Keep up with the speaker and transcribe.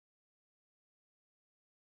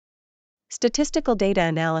Statistical data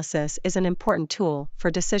analysis is an important tool for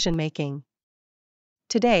decision making.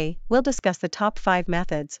 Today, we'll discuss the top 5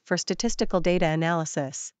 methods for statistical data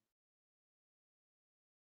analysis.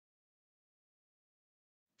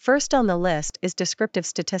 First on the list is descriptive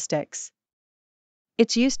statistics.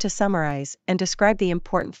 It's used to summarize and describe the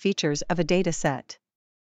important features of a data set.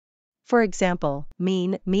 For example,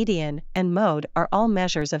 mean, median, and mode are all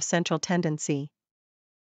measures of central tendency.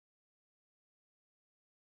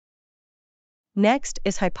 Next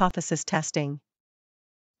is hypothesis testing.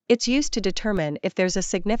 It's used to determine if there's a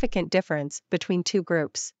significant difference between two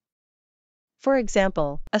groups. For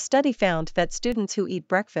example, a study found that students who eat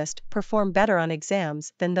breakfast perform better on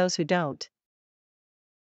exams than those who don't.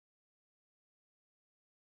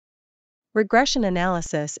 Regression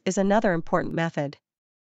analysis is another important method.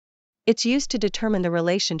 It's used to determine the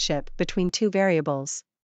relationship between two variables.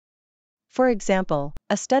 For example,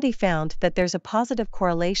 a study found that there's a positive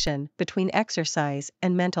correlation between exercise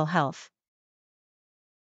and mental health.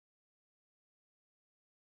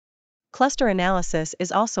 Cluster analysis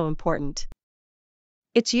is also important.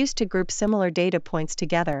 It's used to group similar data points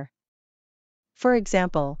together. For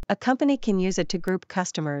example, a company can use it to group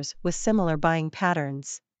customers with similar buying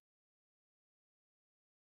patterns.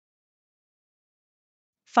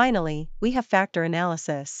 Finally, we have factor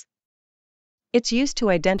analysis. It's used to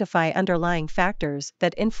identify underlying factors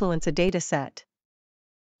that influence a dataset.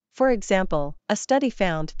 For example, a study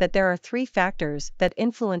found that there are 3 factors that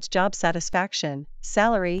influence job satisfaction: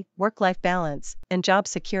 salary, work-life balance, and job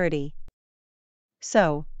security.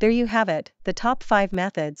 So, there you have it, the top 5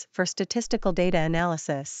 methods for statistical data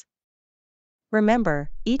analysis.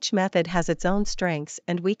 Remember, each method has its own strengths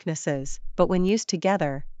and weaknesses, but when used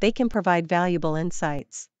together, they can provide valuable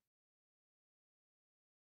insights.